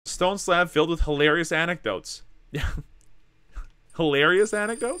stone slab filled with hilarious anecdotes. Yeah. Hilarious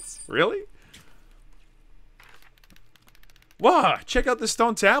anecdotes? Really? Wow, check out this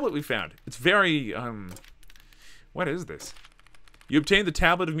stone tablet we found. It's very, what is this? You obtained the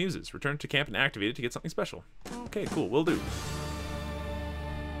Tablet of Muses. Return to camp and activate it to get something special. Okay, cool, will do.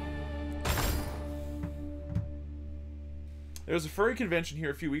 There was a furry convention here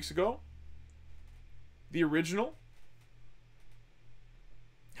a few weeks ago. The original.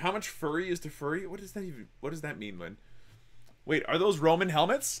 How much furry is to furry? What does that even, what does that mean, Lynn? Wait, are those Roman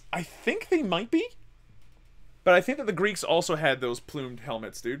helmets? I think they might be. But I think that the Greeks also had those plumed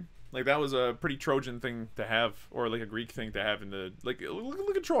helmets, dude. Like, that was a pretty Trojan thing to have, or like a Greek thing to have in the, like,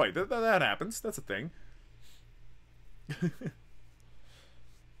 look at Troy. That happens. That's a thing. Do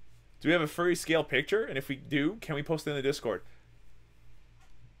we have a furry scale picture? And if we do, can we post it in the Discord?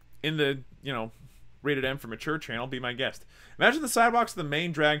 In the, you know, Rated M for Mature channel, be my guest. Imagine the sidewalks of the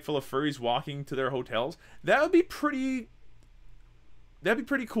main drag full of furries walking to their hotels. That would be pretty... That'd be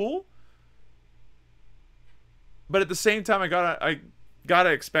pretty cool. But at the same time, I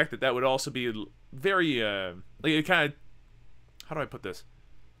gotta expect that that would also be very, like, it kind of... How do I put this?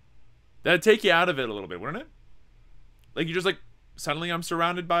 That'd take you out of it a little bit, wouldn't it? Like, you're just like, suddenly I'm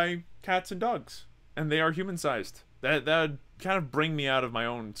surrounded by cats and dogs. And they are human-sized. That would kind of bring me out of my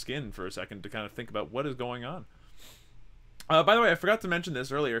own skin for a second to kind of think about what is going on. By the way, I forgot to mention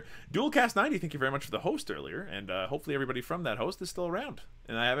this earlier. Dualcast90, thank you very much for the host earlier, and hopefully everybody from that host is still around.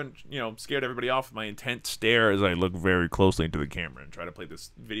 And I haven't, you know, scared everybody off with my intense stare as I look very closely into the camera and try to play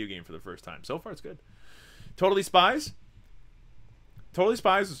this video game for the first time. So far, it's good. Totally Spies? Totally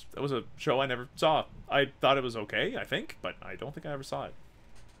Spies was a show I never saw. I thought it was okay, I think, but I don't think I ever saw it.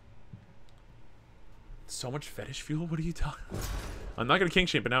 So much fetish fuel? What are you talking about? I'm not going to king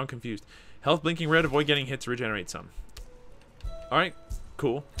shame, but now I'm confused. Health blinking red, avoid getting hit to regenerate some. Alright,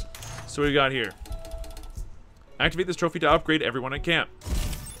 cool. So what we got here? Activate this trophy to upgrade everyone at camp.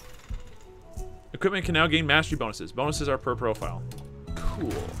 Equipment can now gain mastery bonuses. Bonuses are per profile.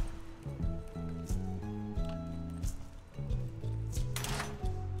 Cool.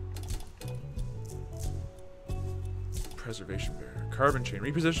 Preservation barrier. Carbon chain.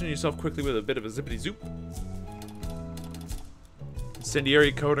 Reposition yourself quickly with a bit of a zippity zoop.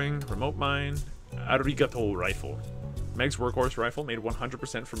 Incendiary coating. Remote mine. Arigato rifle. Meg's workhorse rifle made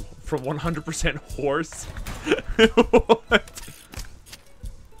 100% from 100% horse. What?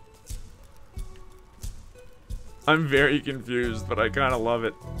 I'm very confused, but I kind of love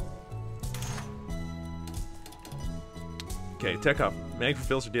it. Okay, tech up. Meg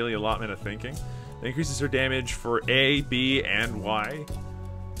fulfills her daily allotment of thinking. It increases her damage for A, B, and Y.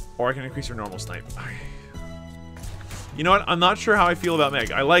 Or I can increase her normal snipe. You know what? I'm not sure how I feel about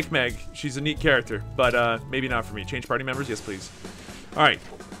Meg. I like Meg. She's a neat character, but maybe not for me. Change party members? Yes, please. Alright.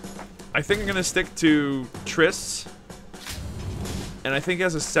 I think I'm going to stick to Triss. And I think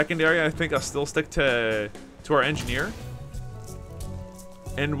as a secondary, I think I'll still stick to our engineer.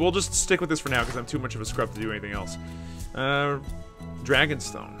 And we'll just stick with this for now because I'm too much of a scrub to do anything else.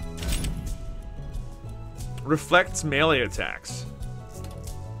 Dragonstone. Reflects melee attacks.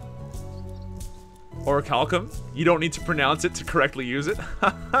 Orichalcum. You don't need to pronounce it to correctly use it.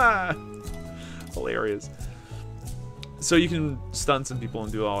 Hilarious. So you can stun some people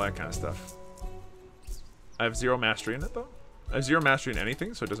and do all that kind of stuff. I have 0 mastery in it, though. I have 0 mastery in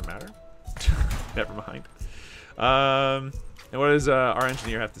anything, so it doesn't matter. Never mind. And what does our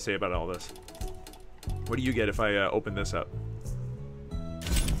engineer have to say about all this? What do you get if I open this up?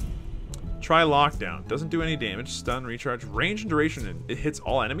 Try lockdown. Doesn't do any damage. Stun, recharge, range, and duration. And it hits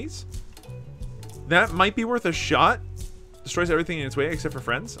all enemies. That might be worth a shot. Destroys everything in its way except for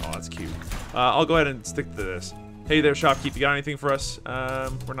friends. Oh, that's cute. I'll go ahead and stick to this. Hey there, shopkeep. You got anything for us?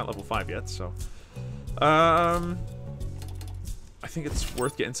 We're not level 5 yet, so. I think it's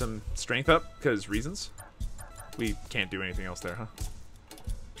worth getting some strength up because reasons. We can't do anything else there, huh?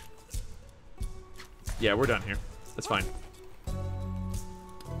 Yeah, we're done here. That's fine.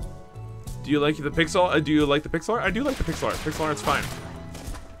 Do you like the pixel? Do you like the pixel art? I do like the pixel art. Pixel art's fine.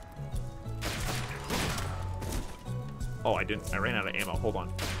 Oh, I didn't. I ran out of ammo. Hold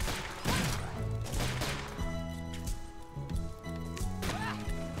on.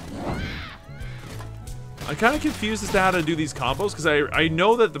 I'm kind of confused as to how to do these combos because I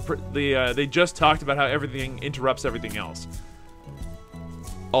know that they just talked about how everything interrupts everything else.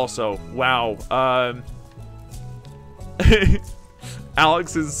 Also, wow.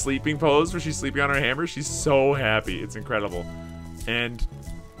 Alex's sleeping pose where she's sleeping on her hammer. She's so happy. It's incredible. And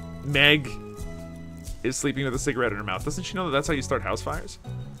Meg is sleeping with a cigarette in her mouth. Doesn't she know that that's how you start house fires?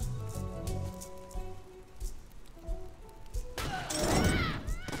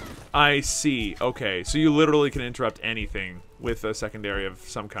 I see. Okay, so you literally can interrupt anything with a secondary of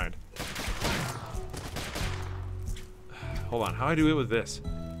some kind. Hold on, how do I do it with this?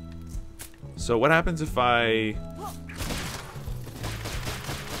 So what happens if I...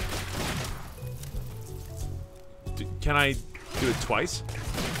 Can I do it twice?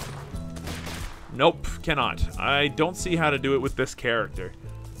 Nope, cannot. I don't see how to do it with this character.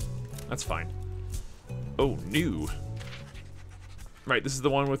 That's fine. Oh, new. Right, this is the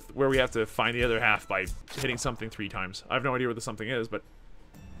one with where we have to find the other half by hitting something 3 times. I have no idea what the something is, but...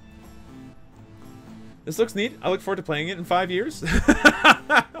 This looks neat. I look forward to playing it in 5 years.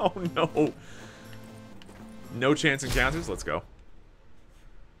 Oh, no. No chance encounters? Let's go.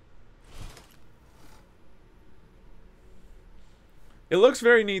 It looks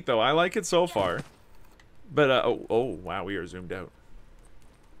very neat, though. I like it so far. But, oh, wow, we are zoomed out.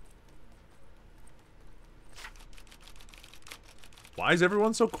 Why is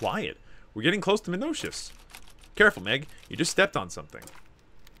everyone so quiet? We're getting close to Minocious. Careful, Meg. You just stepped on something.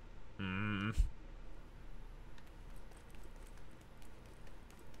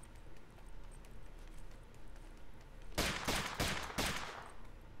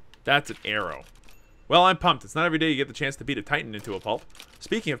 That's an arrow. Well, I'm pumped. It's not every day you get the chance to beat a Titan into a pulp.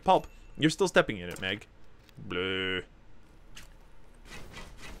 Speaking of pulp, you're still stepping in it, Meg. Bleh.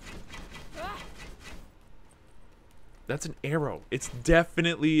 That's an arrow. It's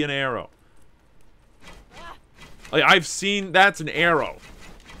definitely an arrow. Like, I've seen... That's an arrow.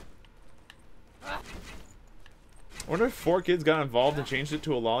 I wonder if 4Kids got involved and changed it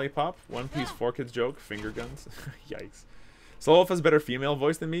to a lollipop. One Piece 4Kids joke. Finger guns. Yikes. SlowWolf has a better female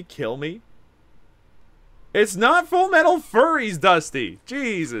voice than me. Kill me. It's not Full Metal Furries, Dusty.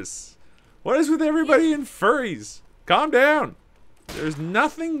 Jesus. What is with everybody in furries? Calm down. There's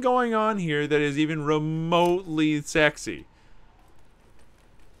nothing going on here that is even remotely sexy.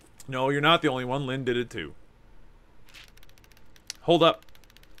 No, you're not the only one. Lynn did it too. Hold up.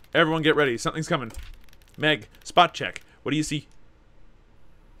 Everyone get ready. Something's coming. Meg, spot check. What do you see?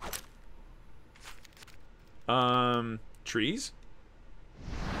 Trees?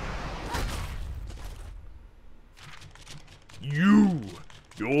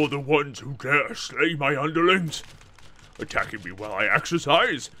 You're the ones who dare slay my underlings. Attacking me while I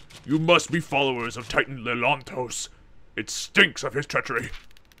exercise? You must be followers of Titan Lelantos. It stinks of his treachery.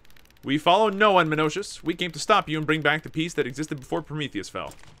 We follow no one, Minocious. We came to stop you and bring back the peace that existed before Prometheus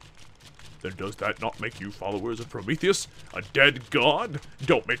fell. Then does that not make you followers of Prometheus? A dead god?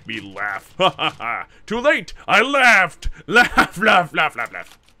 Don't make me laugh. Ha ha ha. Too late! I laughed! Laugh, laugh, laugh, laugh,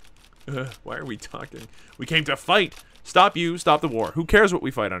 laugh. Why are we talking? We came to fight. Stop you, stop the war. Who cares what we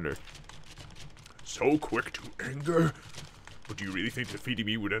fight under? So quick to anger? But do you really think defeating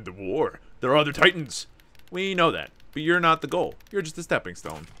me would end the war? There are other Titans. We know that, but you're not the goal. You're just a stepping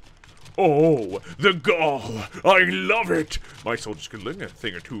stone. Oh, the gall! I love it! My soldiers can learn a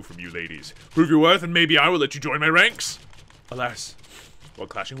thing or two from you ladies. Prove your worth and maybe I will let you join my ranks. Alas, while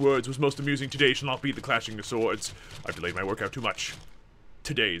clashing words was most amusing, today shall not be the clashing of swords. I've delayed my workout too much.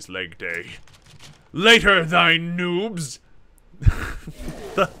 Today's leg day. Later, thy noobs!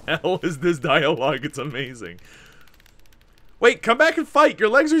 The hell is this dialogue? It's amazing. Wait, come back and fight! Your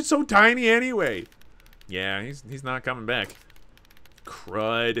legs are so tiny anyway! Yeah, he's not coming back.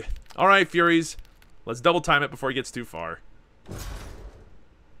 Crud. Alright, Furies. Let's double time it before he gets too far.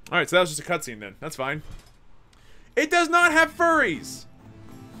 Alright, so that was just a cutscene then. That's fine. It does not have furries!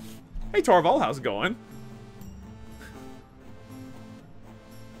 Hey, Torval, how's it going?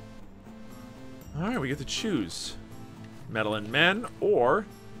 Alright, we get to choose. Metal and Men or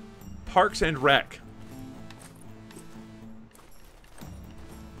Parks and Rec.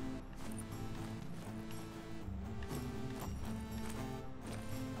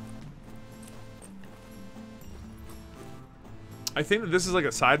 I think that this is like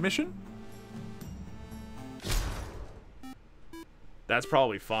a side mission. That's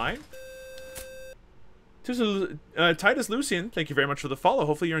probably fine. Titus Lucian, thank you very much for the follow.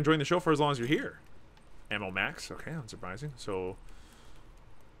 Hopefully you're enjoying the show for as long as you're here. Ammo max. Okay, unsurprising. So...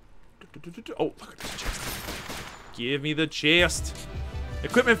 Oh, look at this chest. Give me the chest.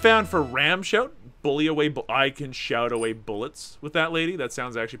 Equipment found for ram shout. Bully away... I can shout away bullets with that lady. That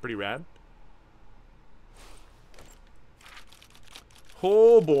sounds actually pretty rad.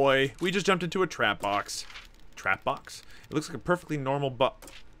 Oh boy. We just jumped into a trap box. Trap box? It looks like a perfectly normal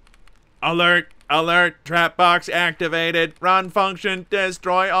Alert! Alert! Trap box activated. Run function.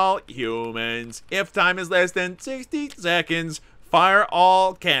 Destroy all humans. If time is less than 60 seconds, fire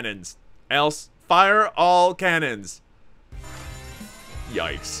all cannons. Else, fire all cannons.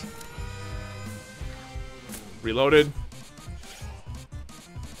 Yikes. Reloaded.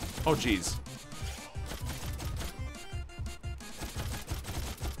 Oh, jeez.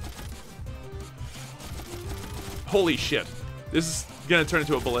 Holy shit. This is gonna turn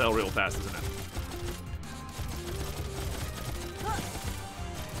into a bullet hell real fast, isn't it?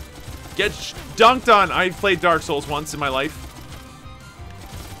 Get dunked on! I played Dark Souls once in my life.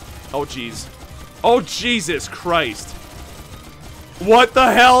 Oh, jeez. Oh, Jesus Christ. What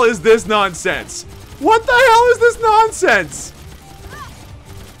the hell is this nonsense? What the hell is this nonsense?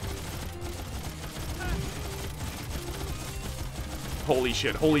 Holy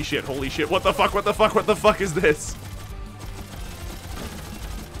shit, holy shit, holy shit. What the fuck, what the fuck, what the fuck is this?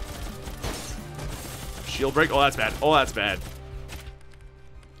 Shield break? Oh, that's bad. Oh, that's bad.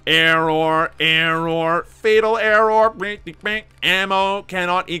 Error, error, fatal error. Ammo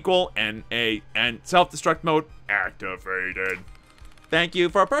cannot equal NA and self-destruct mode activated. Thank you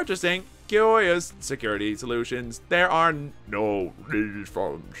for purchasing Curious Security Solutions. There are no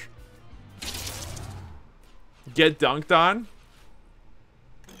refunds. Get dunked on?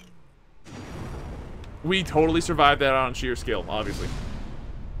 We totally survived that on sheer skill, obviously.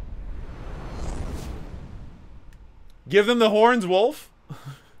 Give them the horns, Wolf.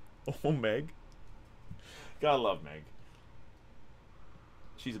 Oh, Meg. Gotta love Meg.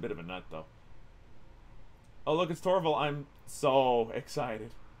 She's a bit of a nut, though. Oh, look, it's Torval. I'm so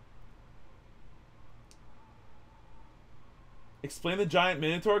excited. Explain the giant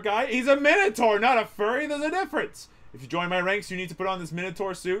Minotaur guy? He's a Minotaur, not a furry. There's a difference. If you join my ranks, you need to put on this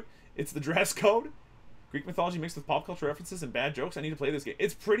Minotaur suit. It's the dress code. Greek mythology mixed with pop culture references and bad jokes. I need to play this game.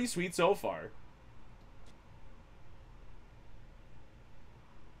 It's pretty sweet so far.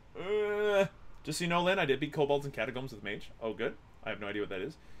 Just so you know, Lynn, I did beat Kobolds and Catacombs with Mage. Oh, good. I have no idea what that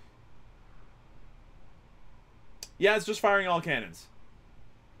is. Yeah, it's just firing all cannons.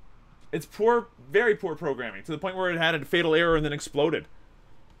 It's poor, very poor programming, to the point where it had a fatal error and then exploded.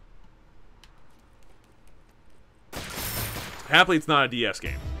 Happily, it's not a DS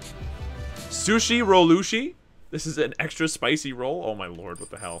game. Sushi Rolushi? This is an extra spicy roll? Oh my lord,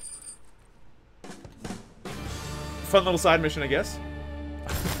 what the hell. Fun little side mission, I guess.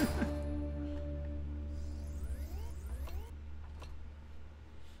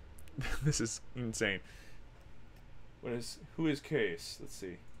 This is insane. Who is Caius? Let's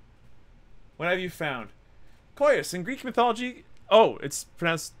see. What have you found? Caius, in Greek mythology... Oh, it's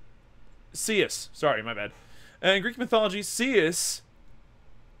pronounced Ceus. Sorry, my bad. In Greek mythology, Ceus...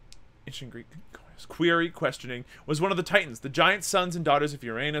 Ancient Greek... Query, questioning, was one of the Titans, the giant sons and daughters of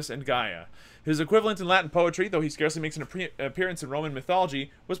Uranus and Gaia. His equivalent in Latin poetry, though he scarcely makes an appearance in Roman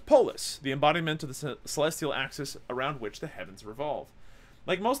mythology, was Polis, the embodiment of the celestial axis around which the heavens revolve.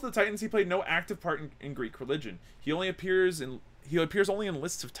 Like most of the Titans, he played no active part in Greek religion. He appears only in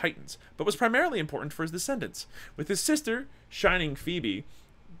lists of Titans, but was primarily important for his descendants. With his sister, Shining Phoebe,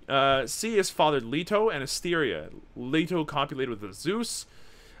 Ceus fathered Leto and Asteria. Leto copulated with Zeus,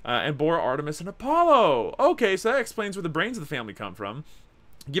 and bore Artemis and Apollo. Okay, so that explains where the brains of the family come from.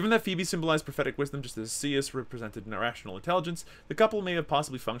 Given that Phoebe symbolized prophetic wisdom just as Ceus represented irrational intelligence, the couple may have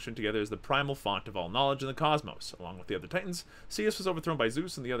possibly functioned together as the primal font of all knowledge in the cosmos. Along with the other Titans, Ceus was overthrown by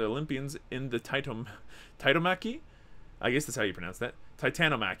Zeus and the other Olympians in the Titomachy? I guess that's how you pronounce that.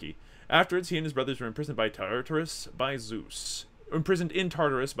 Titanomachy. Afterwards, he and his brothers were imprisoned in Tartarus by Zeus.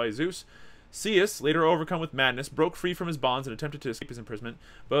 Ceus, later overcome with madness, broke free from his bonds and attempted to escape his imprisonment,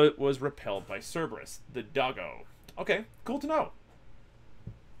 but was repelled by Cerberus, the doggo. Okay, cool to know.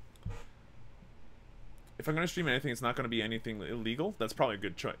 If I'm going to stream anything, it's not going to be anything illegal. That's probably a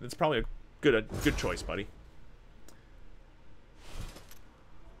good choice. That's probably a good choice, buddy.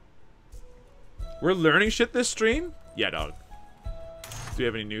 We're learning shit this stream? Yeah, dog. Do we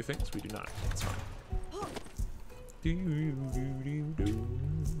have any new things? We do not. That's fine.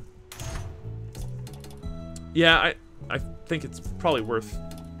 Yeah, I think it's probably worth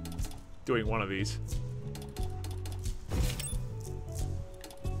doing one of these.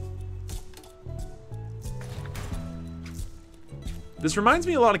 This reminds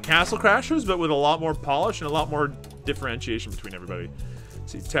me a lot of Castle Crashers, but with a lot more polish and a lot more differentiation between everybody.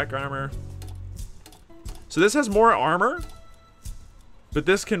 Let's see, tech armor. So this has more armor, but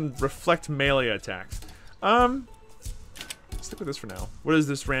this can reflect melee attacks. Stick with this for now. What does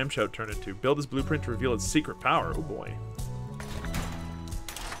this ramshout turn into? Build this blueprint to reveal its secret power. Oh boy.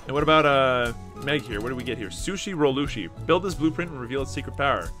 And what about Meg here? What do we get here? Sushi Rolushi. Build this blueprint and reveal its secret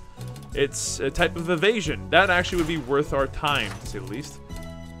power. It's a type of evasion. That actually would be worth our time, to say the least.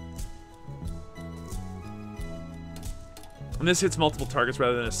 And this hits multiple targets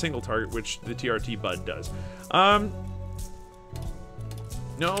rather than a single target, which the TRT Bud does.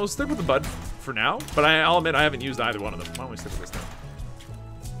 No, stick with the Bud for now, but I'll admit I haven't used either one of them. Why don't we stick with this now?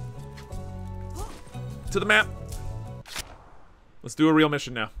 To the map. Let's do a real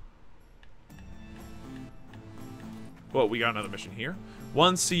mission now. Whoa, we got another mission here.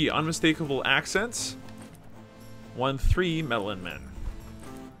 1C, unmistakable accents. 1-3, metal and men.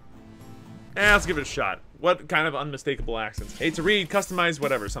 Let's give it a shot. What kind of unmistakable accents? Hate to read, customize,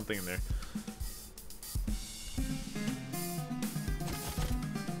 whatever, something in there.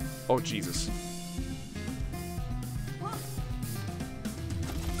 Oh, Jesus.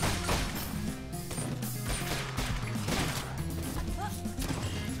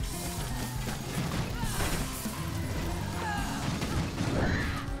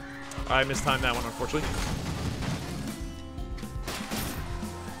 I mistimed that one, unfortunately.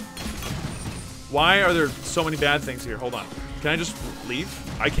 Why are there so many bad things here? Hold on. Can I just leave?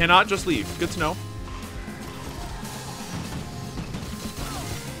 I cannot just leave. Good to know.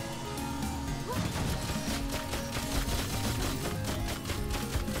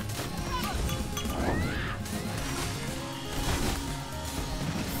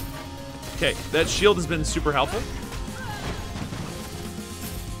 Okay, that shield has been super helpful.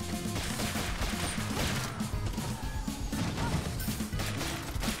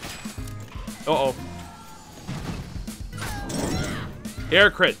 Uh-oh. Air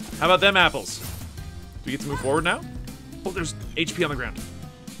crit. How about them apples? Do we get to move forward now? Oh, there's HP on the ground.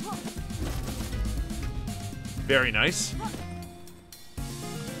 Very nice.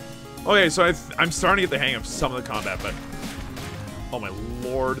 Okay, so I'm starting to get the hang of some of the combat, but... Oh my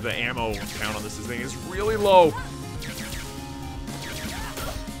lord, the ammo count on this thing is really low.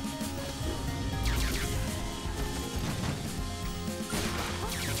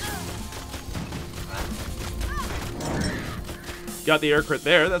 Got the air crit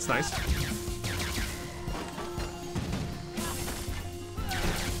there, that's nice.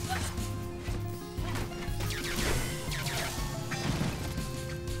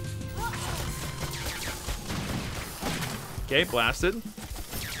 Okay, blasted.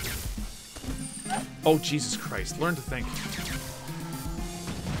 Oh, Jesus Christ, learn to think.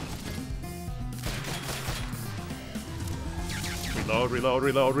 Reload, reload,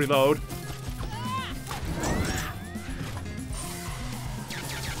 reload, reload.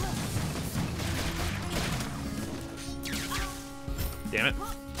 Damn it.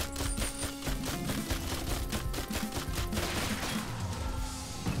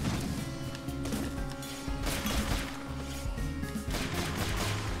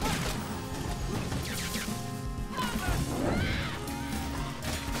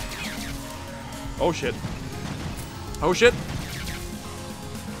 Oh shit. Oh shit.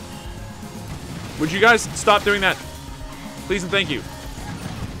 Would you guys stop doing that? Please and thank you.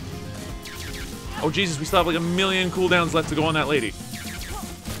 Oh Jesus, we still have like 1,000,000 cooldowns left to go on that lady.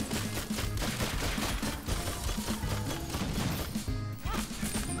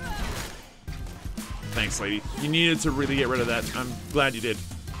 Thanks, lady. You needed to really get rid of that. I'm glad you did.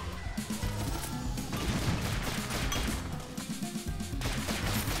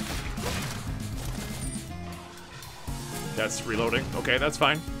 That's reloading. Okay, that's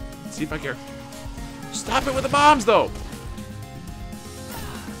fine. Let's see if I care. Stop it with the bombs, though!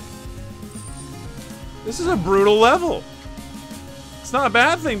 This is a brutal level. It's not a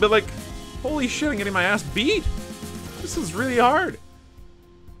bad thing, but like, holy shit, I'm getting my ass beat. This is really hard.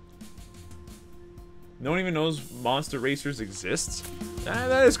 No one even knows Monster Racers exists?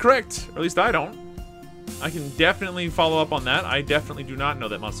 That is correct. Or at least I don't. I can definitely follow up on that. I definitely do not know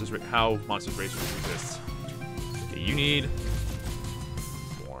that how Monster Racers exists. Okay, you need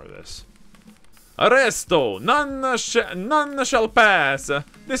more of this. Arresto! None shall pass.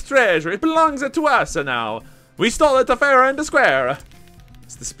 This treasure, it belongs to us now. We stole it fair and square.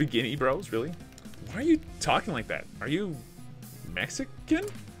 It's the Spaghetti Bros, really? Why are you talking like that? Are you Mexican?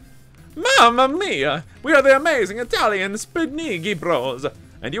 Mamma mia! We are the amazing Italian Spaghetti Bros,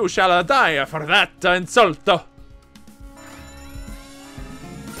 and you shall die for that insulto.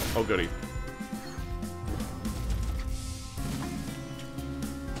 Oh goody.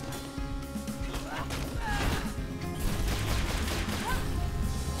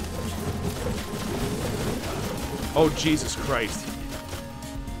 Oh Jesus Christ.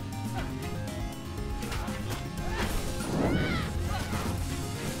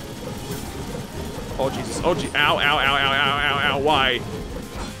 Oh Jesus. Oh gee. Ow, ow, ow, ow, ow, ow, ow. Why?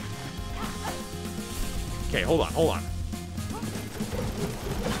 Okay, hold on, hold on.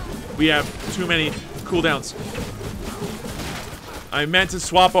 We have too many cooldowns. I meant to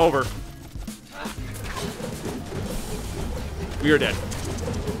swap over. We are dead.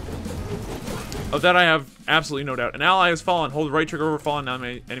 Of that I have absolutely no doubt. An ally has fallen. Hold the right trigger over fallen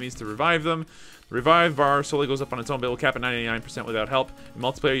enemies to revive them. Revive bar slowly goes up on its own, but it will cap at 99% without help. In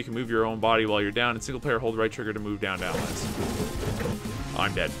multiplayer, you can move your own body while you're down. In single player, hold right trigger to move down, down. Oh,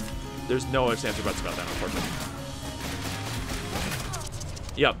 I'm dead. There's no ifs, ands, or buts about that, unfortunately.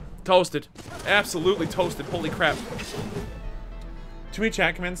 Yep. Toasted. Absolutely toasted. Holy crap. Too many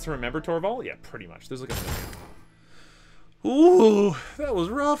chat commands to remember, Torval? Yeah, pretty much. There's like a... Ooh, that was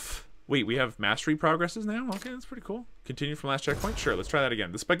rough. Wait, we have mastery progresses now? Okay, that's pretty cool. Continue from last checkpoint? Sure, let's try that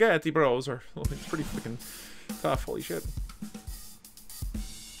again. The spaghetti bros are pretty freaking tough. Holy shit.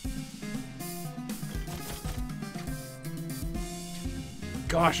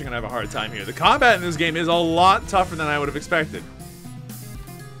 Gosh, I'm gonna have a hard time here. The combat in this game is a lot tougher than I would have expected.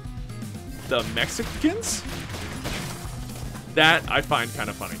 The Mexicans? That I find kind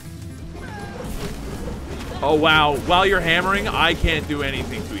of funny. Oh, wow. While you're hammering, I can't do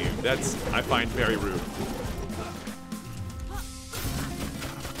anything to you. That's, I find, very rude.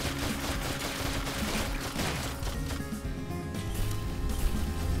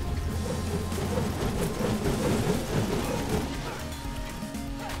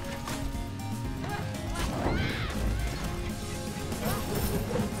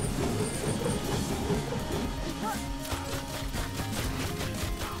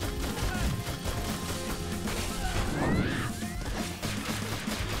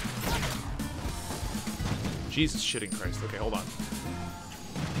 Jesus shitting Christ. Okay, hold on.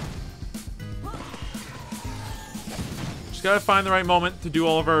 Just gotta find the right moment to do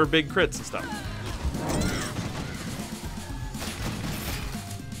all of our big crits and stuff.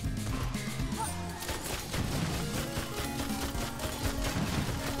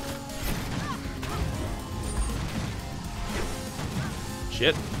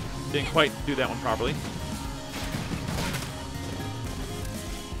 Shit. Didn't quite do that one properly.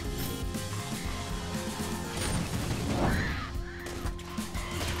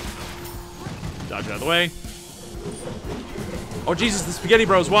 Dodge out of the way. Oh, Jesus, the spaghetti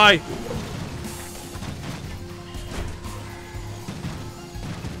bros, why?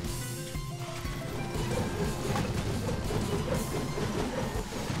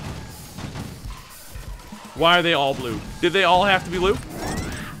 Why are they all blue? Did they all have to be blue?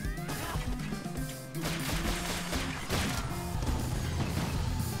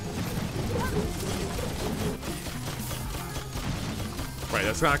 Right,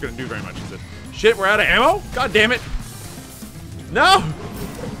 that's not going to do very much, is it? Shit, we're out of ammo? God damn it. No!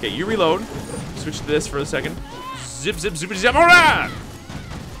 Okay, you reload. Switch to this for a second. Zip, zip, zip, zip, alright!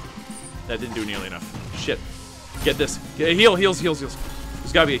 That didn't do nearly enough. Shit. Get this. Get a heal, heals, heals, heals.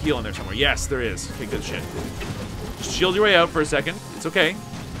 There's gotta be a heal in there somewhere. Yes, there is. Okay, good shit. Just shield your way out for a second. It's okay.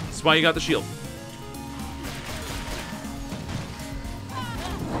 This is why you got the shield.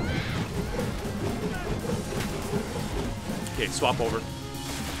 Okay, swap over.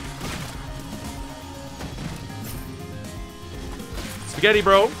 Spaghetti,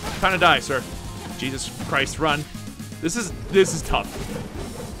 bro. Time to die, sir. Jesus Christ, run. This is tough.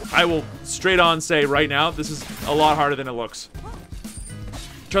 I will straight on say right now, this is a lot harder than it looks.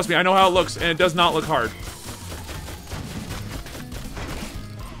 Trust me, I know how it looks, and it does not look hard.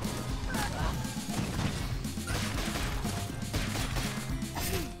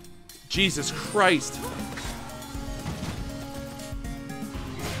 Jesus Christ.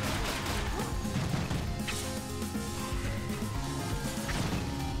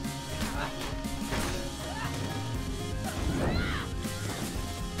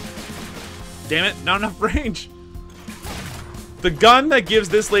 Damn it, not enough range. The gun that gives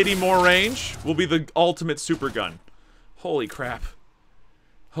this lady more range will be the ultimate super gun. Holy crap.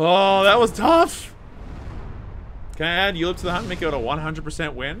 Oh, that was tough. Can I add Ulip to the hunt and make it a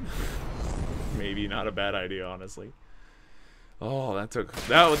 100% win? Maybe not a bad idea, honestly. Oh, that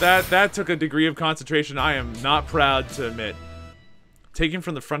took a degree of concentration I am not proud to admit. Taken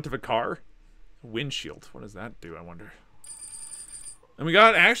from the front of a car? Windshield. What does that do, I wonder? And we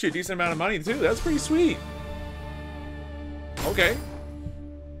got actually a decent amount of money, too. That's pretty sweet. Okay.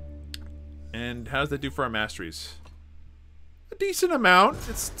 And how does that do for our masteries? A decent amount.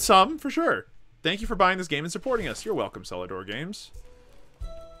 It's some, for sure. Thank you for buying this game and supporting us. You're welcome, Celador Games.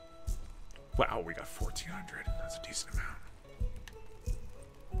 Wow, we got 1,400. That's a decent amount.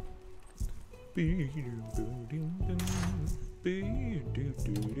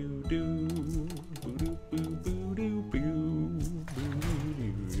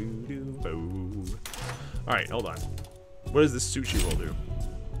 Alright, hold on. What does this sushi roll do?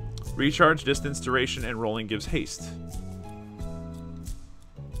 Recharge, distance, duration, and rolling gives haste.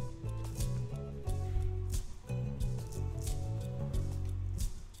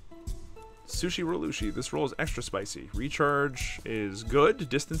 Sushi Rolushi. This roll is extra spicy. Recharge is good.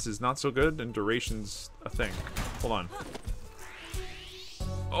 Distance is not so good. And duration's a thing. Hold on.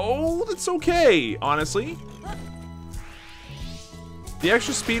 Oh, that's okay, honestly. The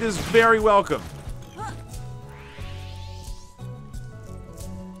extra speed is very welcome.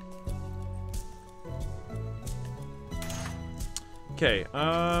 Okay,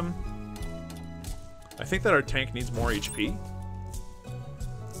 I think that our tank needs more HP.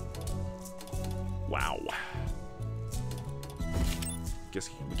 Wow. Guess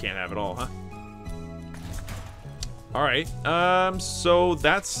we can't have it all, huh? Alright, so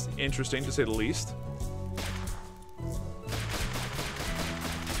that's interesting to say the least.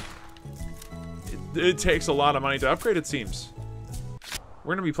 It takes a lot of money to upgrade, it seems.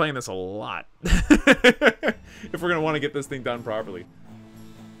 We're gonna be playing this a lot. If we're gonna want to get this thing done properly.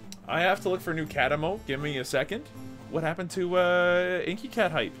 I have to look for a new cat emo. Give me a second. What happened to Inky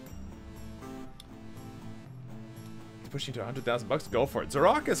Cat hype? Pushing to 100,000 bucks. Go for it.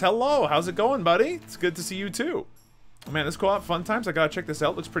 Zarakas, hello. How's it going, buddy? It's good to see you too. Man, this co-op fun times. I gotta check this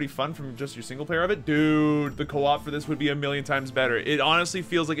out. Looks pretty fun from just your single player of it. Dude, the co-op for this would be a million times better. It honestly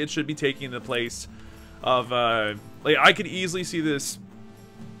feels like it should be taking the place of like I could easily see this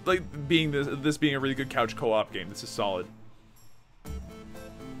like being this being a really good couch co-op game. This is solid.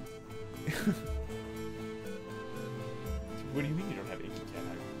 What do you mean you don't have Inky Cat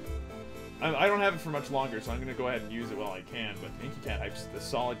hype? I don't have it for much longer, so I'm gonna go ahead and use it while I can. But Inky Cat hype's the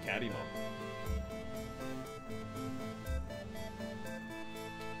solid cat emo.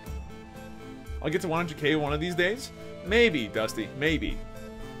 I'll get to 100k one of these days. Maybe, Dusty. Maybe.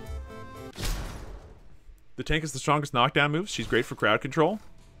 The tank is the strongest knockdown moves. She's great for crowd control.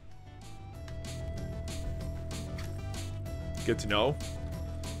 Good to know.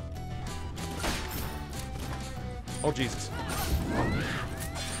 Oh, Jesus.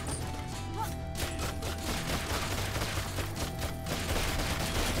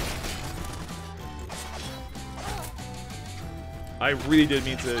 I really did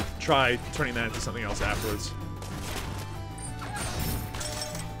mean to try turning that into something else afterwards.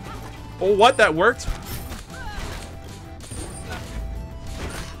 Oh, what? That worked?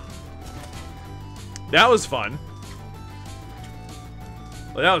 That was fun.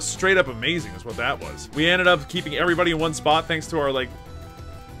 Well, that was straight up amazing is what that was. We ended up keeping everybody in one spot thanks to our, like...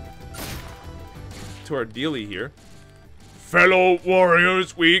 to our dealie here. Fellow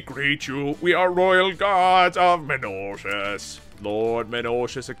warriors, we greet you. We are royal guards of Menorshus. Lord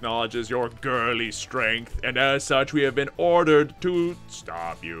Menorshus acknowledges your girly strength, and as such we have been ordered to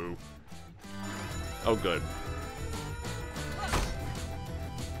stop you. Oh, good.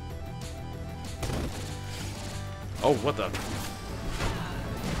 Oh, what the...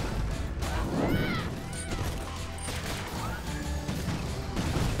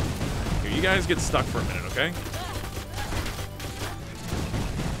 Here, you guys get stuck for a minute, okay?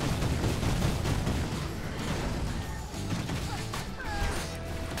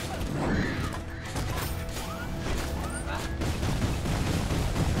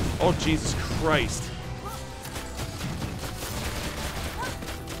 Oh, Jesus Christ.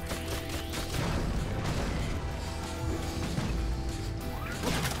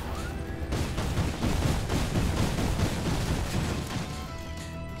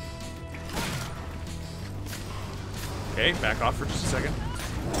 Okay, back off for just a second.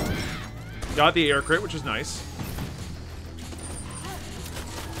 Got the air crit, which is nice.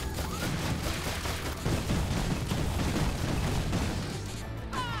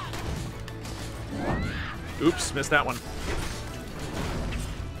 Oops, missed that one.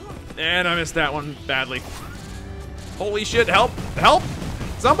 And I missed that one badly. Holy shit, help! Help!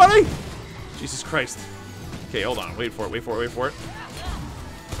 Somebody! Jesus Christ. Okay, hold on. Wait for it, wait for it, wait for it.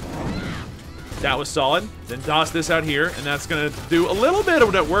 That was solid. Then toss this out here, and that's gonna do a little bit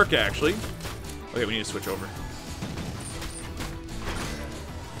of that work, actually. Okay, we need to switch over.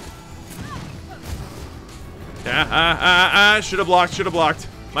 Should have blocked, should have blocked.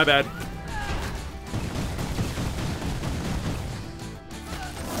 My bad.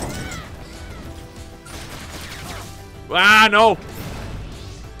 Ah, no!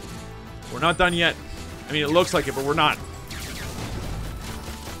 We're not done yet. I mean, it looks like it, but we're not.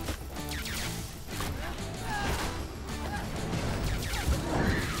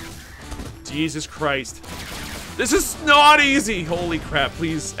 Jesus Christ. This is not easy! Holy crap,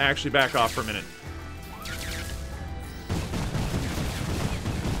 please actually back off for a minute.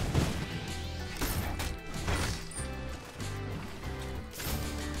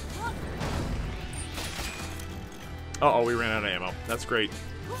 Uh-oh, we ran out of ammo. That's great.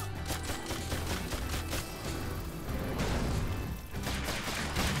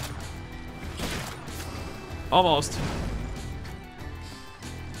 Almost.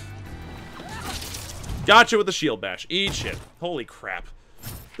 Gotcha with the shield bash. Eat shit. Holy crap.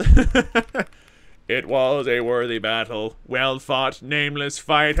 It was a worthy battle. Well fought, nameless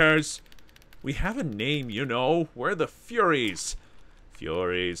fighters. We have a name, you know. We're the Furies.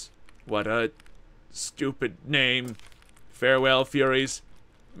 Furies. What a stupid name. Farewell, Furies.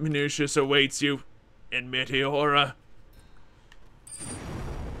 Minutius awaits you in Meteora.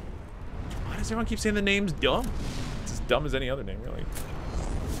 Why does everyone keep saying the name's dumb? It's as dumb as any other name, really.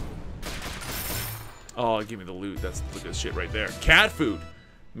 Oh, give me the loot. Look at this shit right there. Cat food.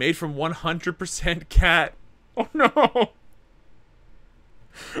 Made from 100% cat. Oh, no.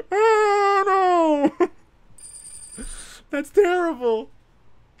 Oh, no. That's terrible.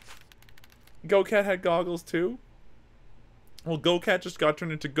 GoCat had goggles, too. Well, GoCat just got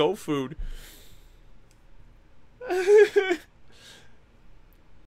turned into Go food.